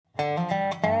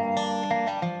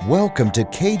Welcome to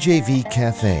KJV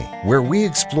Cafe, where we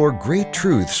explore great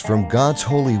truths from God's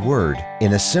holy word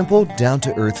in a simple,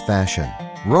 down-to-earth fashion.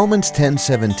 Romans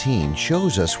 10:17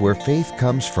 shows us where faith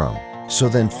comes from. So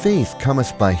then faith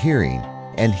cometh by hearing,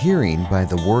 and hearing by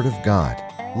the word of God.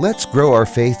 Let's grow our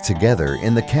faith together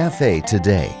in the cafe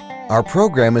today. Our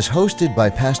program is hosted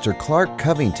by Pastor Clark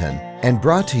Covington and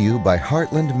brought to you by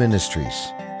Heartland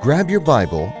Ministries. Grab your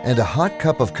Bible and a hot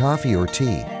cup of coffee or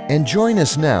tea and join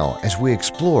us now as we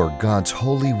explore God's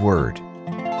holy word.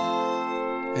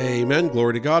 Amen.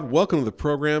 Glory to God. Welcome to the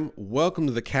program. Welcome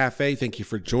to the cafe. Thank you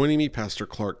for joining me. Pastor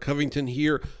Clark Covington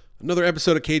here. Another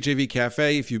episode of KJV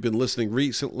Cafe. If you've been listening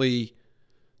recently,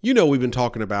 you know we've been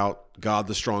talking about God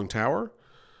the Strong Tower.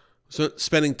 So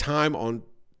spending time on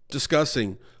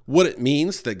discussing what it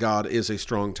means that God is a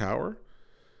strong tower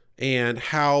and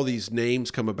how these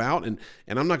names come about. And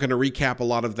I'm not going to recap a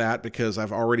lot of that because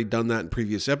I've already done that in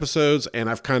previous episodes, and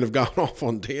I've kind of gone off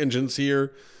on tangents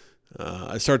here.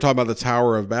 I started talking about the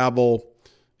Tower of Babel,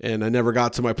 and I never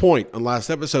got to my point on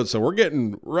last episode, so we're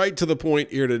getting right to the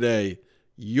point here today.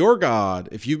 Your God,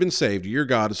 if you've been saved, your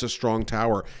God is a strong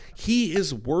tower. He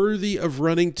is worthy of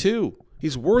running to.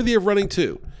 He's worthy of running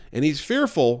to, and he's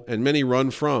fearful, and many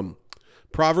run from.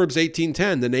 Proverbs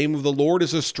 18:10, the name of the Lord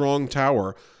is a strong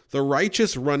tower. The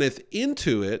righteous runneth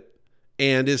into it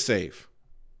and is safe.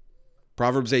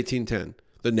 Proverbs 18:10.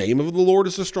 The name of the Lord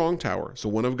is a strong tower. So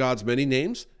one of God's many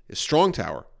names is strong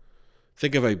tower.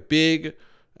 Think of a big,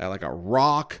 like a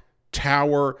rock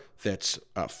tower that's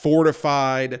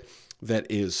fortified, that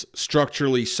is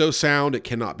structurally so sound it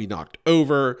cannot be knocked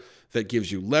over, that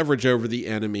gives you leverage over the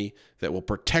enemy, that will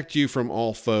protect you from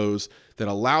all foes, that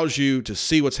allows you to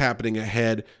see what's happening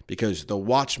ahead because the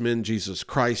watchman, Jesus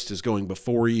Christ, is going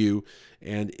before you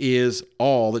and is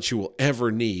all that you will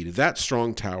ever need. That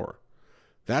strong tower,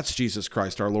 that's Jesus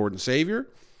Christ, our Lord and Savior.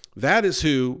 That is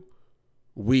who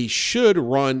we should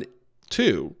run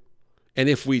to, and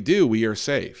if we do, we are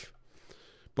safe.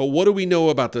 But what do we know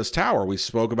about this tower? We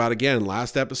spoke about, again,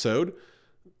 last episode,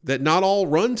 that not all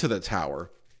run to the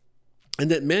tower, and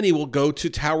that many will go to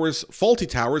towers, faulty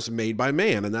towers made by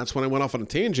man. And that's when I went off on a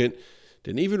tangent.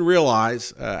 Didn't even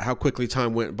realize how quickly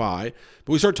time went by.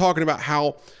 But we started talking about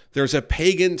how there's a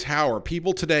pagan tower.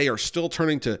 People today are still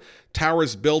turning to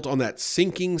towers built on that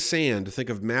sinking sand. Think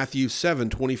of Matthew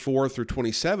 7:24 through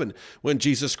 27, when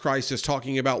Jesus Christ is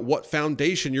talking about what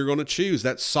foundation you're going to choose.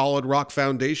 That solid rock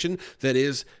foundation that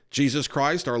is Jesus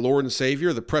Christ, our Lord and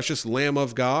Savior, the precious Lamb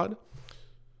of God,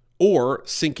 or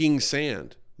sinking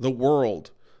sand. The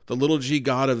world, the little g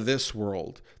God of this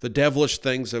world, the devilish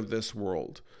things of this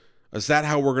world. Is that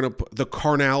how we're going to put the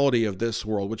carnality of this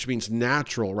world, which means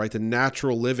natural, right? The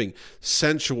natural living,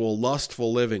 sensual,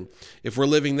 lustful living. If we're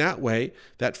living that way,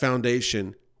 that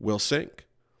foundation will sink.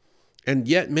 And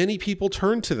yet many people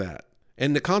turn to that,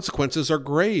 and the consequences are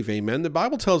grave, amen? The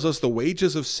Bible tells us the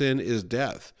wages of sin is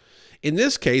death. In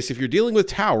this case, if you're dealing with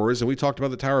towers, and we talked about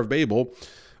the Tower of Babel,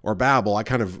 or Babel, I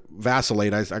kind of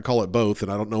vacillate. I call it both,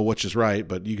 and I don't know which is right,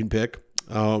 but you can pick.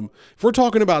 If we're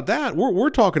talking about that,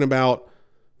 we're talking about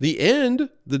the end,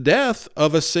 the death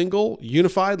of a single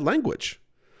unified language.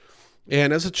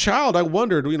 And as a child, I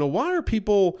wondered, why are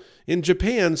people in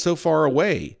Japan so far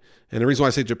away? And the reason why I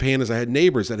say Japan is I had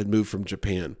neighbors that had moved from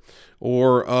Japan,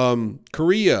 or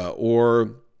Korea,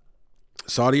 or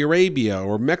Saudi Arabia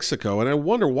or Mexico. And I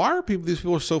wonder, why are these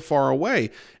people so far away?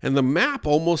 And the map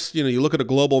almost, you look at a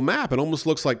global map, it almost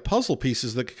looks like puzzle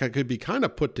pieces that could be kind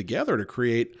of put together to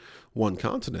create one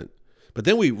continent. But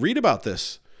then we read about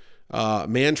this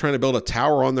man trying to build a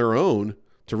tower on their own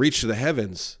to reach to the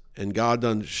heavens. And God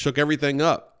done shook everything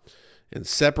up and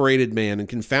separated man and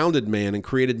confounded man and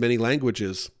created many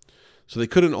languages. So they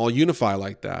couldn't all unify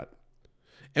like that.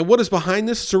 And what is behind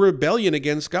this is a rebellion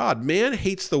against God. Man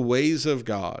hates the ways of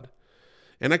God.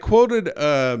 And I quoted,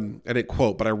 I didn't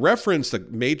quote, but I referenced a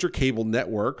major cable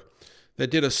network that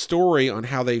did a story on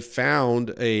how they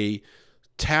found a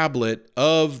tablet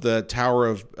of the Tower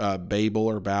of Babel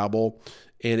or Babel,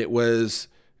 and it was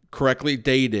correctly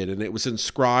dated, and it was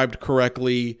inscribed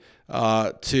correctly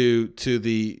to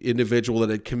the individual that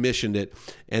had commissioned it,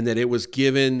 and that it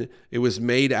was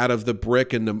made out of the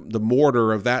brick and the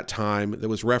mortar of that time that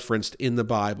was referenced in the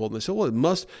Bible. And they said,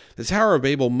 the Tower of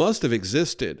Babel must have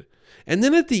existed. And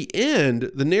then at the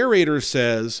end, the narrator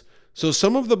says, so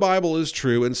some of the Bible is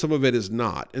true and some of it is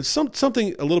not. And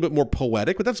something a little bit more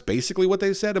poetic, but that's basically what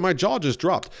they said. And my jaw just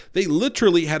dropped. They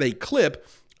literally had a clip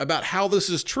about how this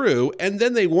is true, and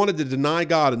then they wanted to deny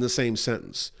God in the same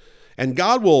sentence. And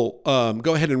God will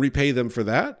go ahead and repay them for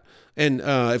that. And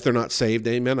if they're not saved,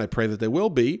 amen, I pray that they will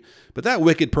be. But that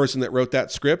wicked person that wrote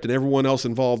that script and everyone else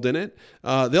involved in it,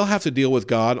 they'll have to deal with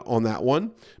God on that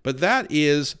one. But that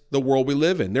is the world we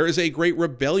live in. There is a great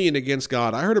rebellion against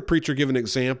God. I heard a preacher give an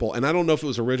example, and I don't know if it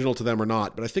was original to them or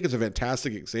not, but I think it's a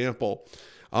fantastic example.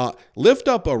 Lift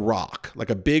up a rock, like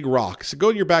a big rock. So go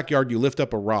in your backyard, you lift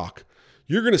up a rock.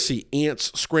 You're going to see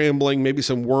ants scrambling, maybe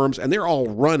some worms, and they're all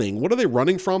running. What are they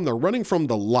running from? They're running from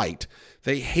the light.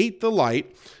 They hate the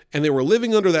light, and they were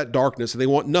living under that darkness, and they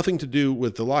want nothing to do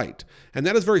with the light. And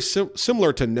that is very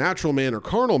similar to natural man or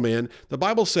carnal man. The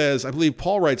Bible says, I believe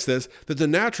Paul writes this, that the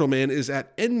natural man is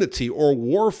at enmity or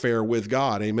warfare with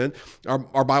God. Amen.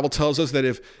 Our Bible tells us that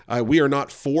if we are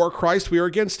not for Christ, we are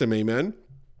against him. Amen.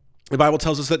 The Bible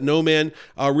tells us that no man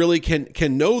really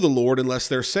can know the Lord unless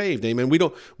they're saved. Amen. We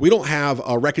don't have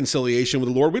a reconciliation with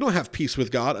the Lord. We don't have peace with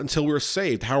God until we're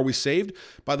saved. How are we saved?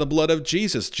 By the blood of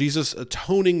Jesus. Jesus'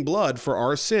 atoning blood for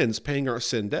our sins, paying our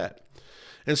sin debt.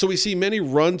 And so we see many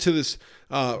run to this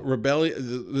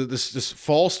rebellion, this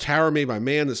false tower made by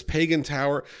man, this pagan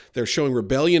tower. They're showing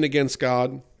rebellion against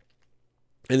God,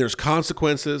 and there's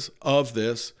consequences of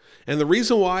this. And the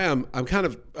reason why I'm kind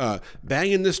of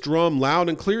banging this drum loud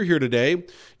and clear here today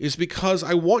is because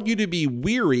I want you to be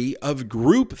weary of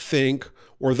groupthink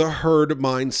or the herd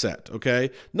mindset, okay?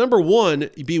 Number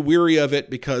one, be weary of it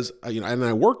because, and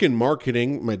I work in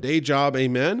marketing, my day job,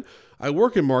 amen? I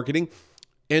work in marketing,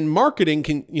 and marketing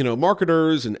can,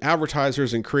 marketers and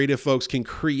advertisers and creative folks can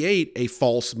create a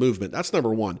false movement. That's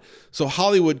number one. So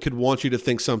Hollywood could want you to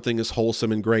think something is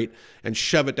wholesome and great and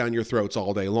shove it down your throats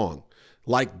all day long.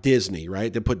 Like Disney,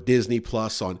 right? They put Disney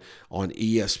Plus on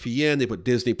ESPN. They put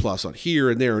Disney Plus on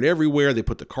here and there and everywhere. They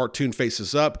put the cartoon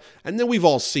faces up. And then we've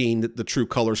all seen that the true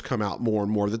colors come out more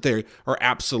and more, that they are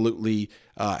absolutely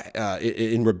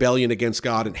in rebellion against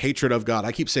God and hatred of God.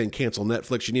 I keep saying cancel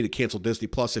Netflix. You need to cancel Disney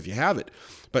Plus if you have it.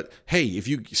 But hey, if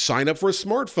you sign up for a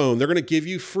smartphone, they're going to give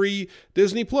you free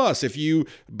Disney Plus. If you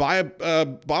buy a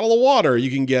bottle of water,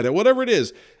 you can get it, whatever it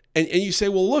is. And you say,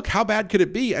 well, look, how bad could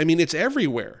it be? I mean, it's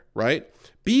everywhere, right?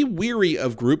 Be weary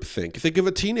of groupthink. Think of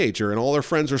a teenager and all their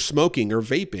friends are smoking or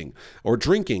vaping or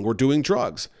drinking or doing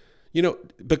drugs.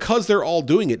 Because they're all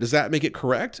doing it, does that make it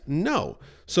correct? No.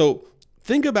 So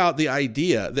think about the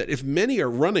idea that if many are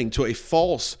running to a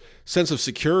false sense of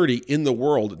security in the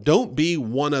world, don't be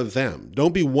one of them.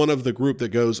 Don't be one of the group that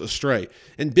goes astray.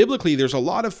 And biblically, there's a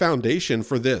lot of foundation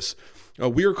for this.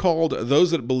 We are called,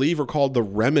 those that believe are called the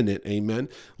remnant, amen.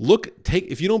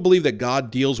 If you don't believe that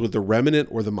God deals with the remnant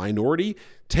or the minority,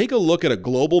 take a look at a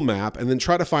global map and then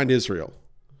try to find Israel.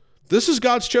 This is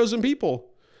God's chosen people.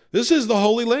 This is the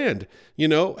Holy Land.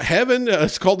 Heaven,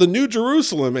 it's called the New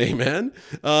Jerusalem, amen.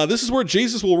 This is where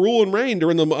Jesus will rule and reign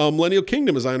during the millennial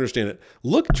kingdom, as I understand it.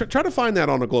 Try to find that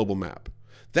on a global map.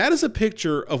 That is a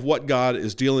picture of what God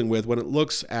is dealing with when it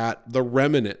looks at the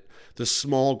remnant, the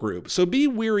small group. So be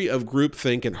weary of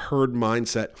groupthink and herd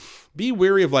mindset. Be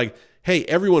weary of hey,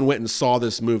 everyone went and saw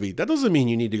this movie. That doesn't mean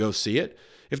you need to go see it.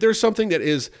 If there's something that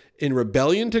is in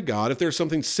rebellion to God, if there's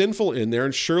something sinful in there,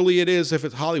 and surely it is if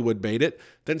it's Hollywood made it,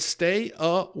 then stay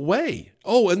away.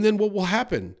 Oh, and then what will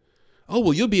happen? Oh,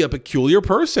 well, you'll be a peculiar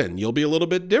person. You'll be a little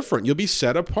bit different. You'll be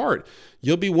set apart.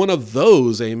 You'll be one of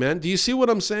those, amen? Do you see what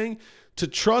I'm saying? To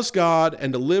trust God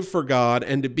and to live for God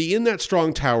and to be in that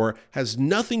strong tower has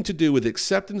nothing to do with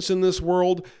acceptance in this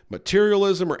world,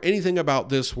 materialism, or anything about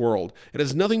this world. It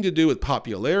has nothing to do with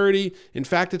popularity. In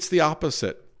fact, it's the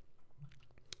opposite.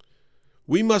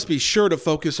 We must be sure to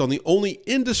focus on the only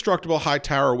indestructible high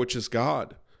tower, which is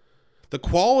God. The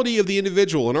quality of the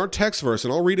individual in our text verse,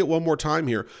 and I'll read it one more time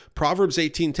here. Proverbs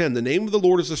 18:10, the name of the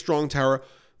Lord is a strong tower.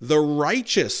 The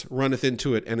righteous runneth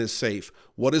into it and is safe.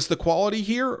 What is the quality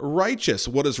here? Righteous.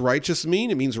 What does righteous mean?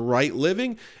 It means right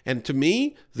living. And to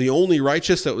me, the only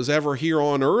righteous that was ever here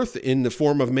on earth in the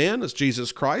form of man is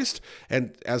Jesus Christ.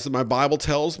 And as my Bible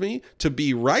tells me, to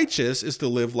be righteous is to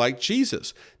live like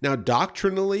Jesus. Now,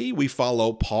 doctrinally, we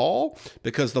follow Paul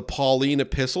because the Pauline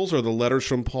epistles or the letters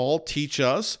from Paul teach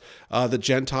us the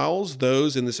Gentiles,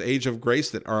 those in this age of grace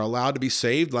that are allowed to be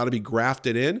saved, allowed to be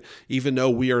grafted in, even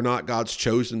though we are not God's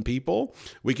chosen people.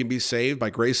 We can be saved by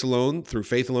grace alone, through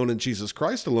faith alone in Jesus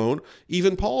Christ alone.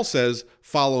 Even Paul says,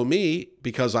 follow me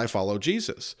because I follow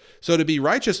Jesus. So to be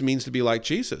righteous means to be like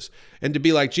Jesus. And to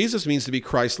be like Jesus means to be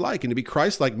Christ-like. And to be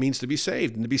Christ-like means to be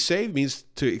saved. And to be saved means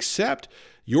to accept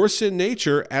your sin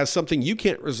nature as something you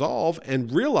can't resolve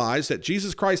and realize that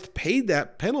Jesus Christ paid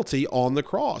that penalty on the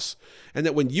cross. And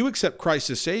that when you accept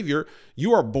Christ as Savior,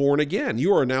 you are born again.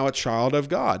 You are now a child of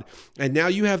God. And now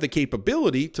you have the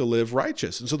capability to live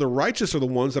righteous. And so the righteous are the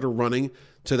ones that are running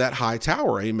to that high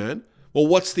tower. Amen. Well,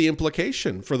 what's the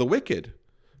implication for the wicked?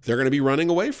 they're going to be running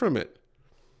away from it.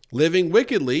 Living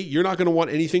wickedly, you're not going to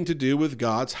want anything to do with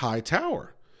God's high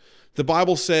tower. The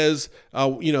Bible says, I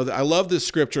love this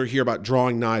scripture here about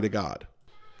drawing nigh to God.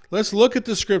 Let's look at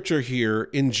the scripture here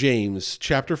in James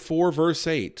chapter 4, verse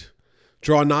 8.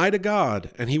 Draw nigh to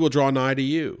God, and he will draw nigh to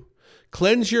you.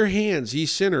 Cleanse your hands, ye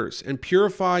sinners, and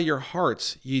purify your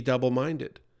hearts, ye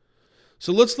double-minded.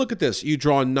 So let's look at this. You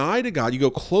draw nigh to God, you go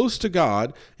close to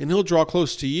God, and he'll draw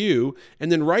close to you.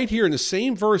 And then right here in the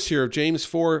same verse here of James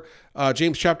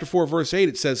chapter 4, verse 8,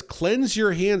 it says, cleanse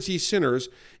your hands, ye sinners,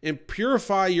 and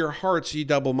purify your hearts, ye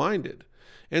double-minded.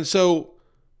 And so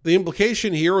the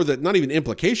implication here, or not even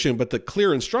implication, but the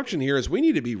clear instruction here is we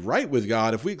need to be right with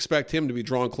God if we expect him to be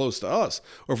drawn close to us,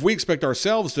 or if we expect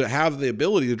ourselves to have the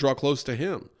ability to draw close to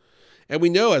him. And we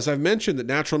know, as I've mentioned, that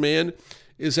natural man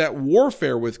is at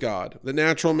warfare with God. The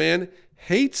natural man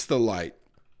hates the light.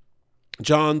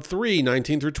 John 3,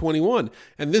 19 through 21.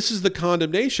 And this is the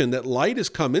condemnation, that light is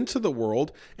come into the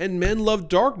world, and men love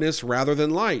darkness rather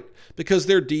than light, because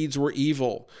their deeds were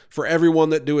evil. For everyone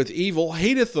that doeth evil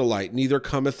hateth the light, neither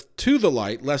cometh to the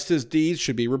light, lest his deeds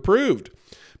should be reproved.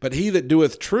 But he that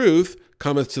doeth truth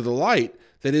cometh to the light,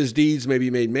 that his deeds may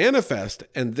be made manifest,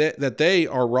 and that they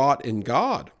are wrought in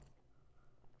God.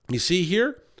 You see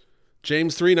here,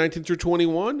 James 3, 19 through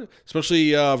 21,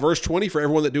 especially verse 20, for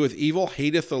everyone that doeth evil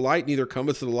hateth the light, neither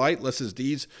cometh to the light, lest his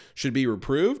deeds should be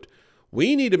reproved.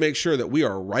 We need to make sure that we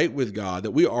are right with God,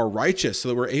 that we are righteous, so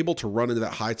that we're able to run into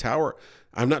that high tower.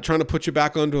 I'm not trying to put you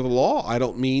back under the law. I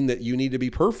don't mean that you need to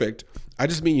be perfect. I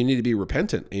just mean you need to be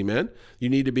repentant. Amen. You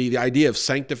need to be the idea of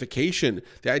sanctification,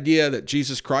 the idea that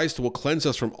Jesus Christ will cleanse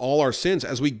us from all our sins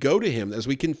as we go to him, as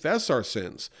we confess our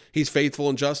sins. He's faithful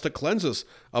and just to cleanse us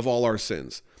of all our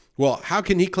sins. Well, how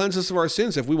can he cleanse us of our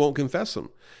sins if we won't confess them?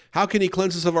 How can he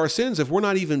cleanse us of our sins if we're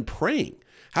not even praying?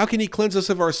 How can he cleanse us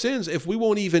of our sins if we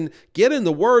won't even get in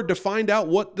the word to find out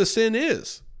what the sin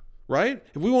is, right?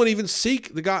 If we won't even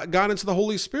seek the guidance of the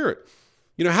Holy Spirit.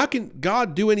 How can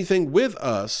God do anything with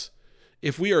us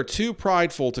if we are too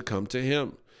prideful to come to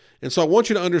him? And so I want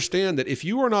you to understand that if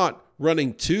you are not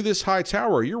running to this high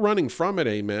tower, you're running from it,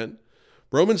 amen.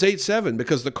 Romans 8:7,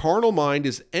 because the carnal mind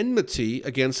is enmity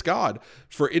against God,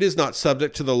 for it is not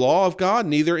subject to the law of God,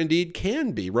 neither indeed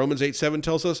can be. Romans 8:7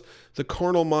 tells us the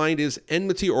carnal mind is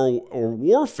enmity or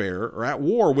warfare, or at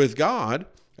war with God,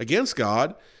 against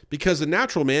God, because the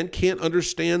natural man can't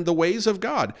understand the ways of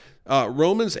God.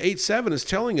 Romans 8:7 is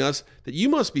telling us that you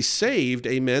must be saved,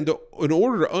 amen, in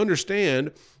order to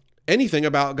understand anything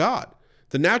about God.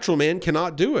 The natural man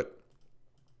cannot do it.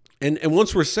 And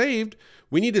once we're saved,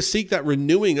 we need to seek that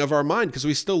renewing of our mind, because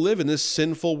we still live in this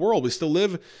sinful world. We still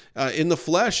live in the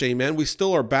flesh, amen. We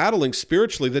still are battling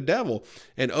spiritually the devil.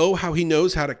 And oh, how he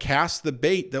knows how to cast the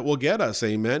bait that will get us,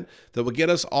 amen, that will get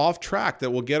us off track,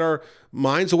 that will get our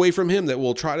minds away from him, that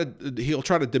he'll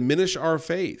try to diminish our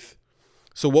faith.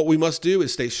 So what we must do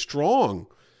is stay strong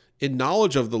in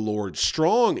knowledge of the Lord,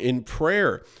 strong in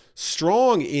prayer,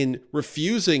 strong in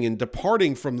refusing and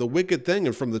departing from the wicked thing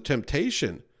and from the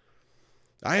temptation.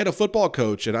 I had a football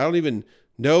coach, and I don't even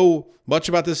know much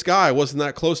about this guy. I wasn't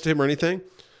that close to him or anything,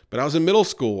 but I was in middle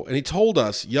school, and he told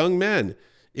us, young men,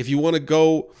 if you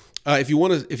don't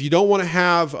want to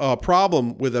have a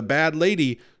problem with a bad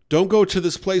lady, don't go to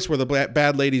this place where the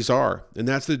bad ladies are. And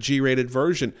that's the G-rated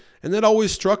version. And that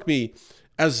always struck me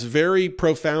as very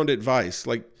profound advice.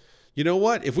 Like, you know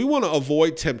what? If we want to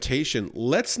avoid temptation,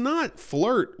 let's not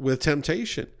flirt with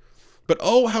temptation. But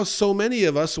oh, how so many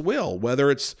of us will, whether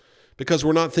it's because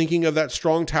we're not thinking of that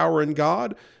strong tower in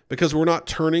God, because we're not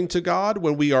turning to God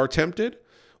when we are tempted.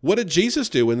 What did Jesus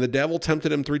do when the devil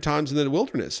tempted him 3 times in the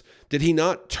wilderness? Did he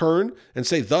not turn and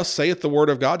say, thus saith the word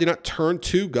of God? Did he not turn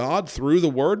to God through the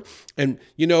word? And,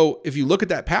 if you look at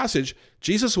that passage,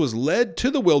 Jesus was led to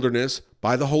the wilderness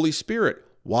by the Holy Spirit.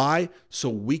 Why? So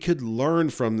we could learn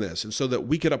from this, and so that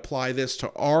we could apply this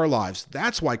to our lives.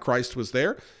 That's why Christ was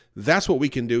there. That's what we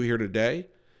can do here today.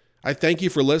 I thank you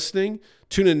for listening.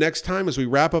 Tune in next time as we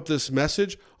wrap up this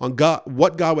message on God,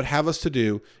 what God would have us to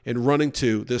do in running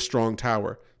to this strong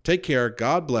tower. Take care.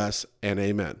 God bless, and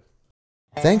amen.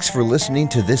 Thanks for listening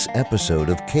to this episode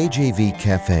of KJV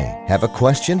Cafe. Have a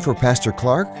question for Pastor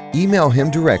Clark? Email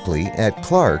him directly at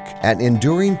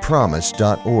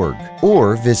clark@enduringpromise.org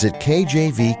or visit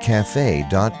kjvcafe.com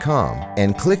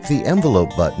and click the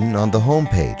envelope button on the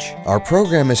homepage. Our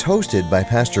program is hosted by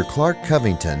Pastor Clark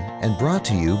Covington and brought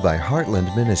to you by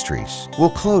Heartland Ministries.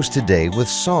 We'll close today with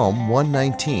Psalm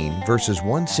 119, verses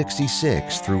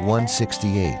 166 through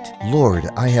 168. Lord,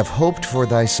 I have hoped for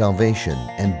thy salvation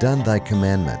and done thy commandments.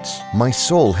 commandments. My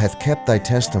soul hath kept thy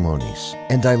testimonies,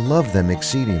 and I love them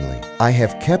exceedingly. I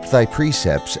have kept thy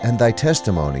precepts and thy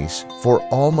testimonies, for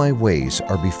all my ways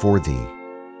are before thee.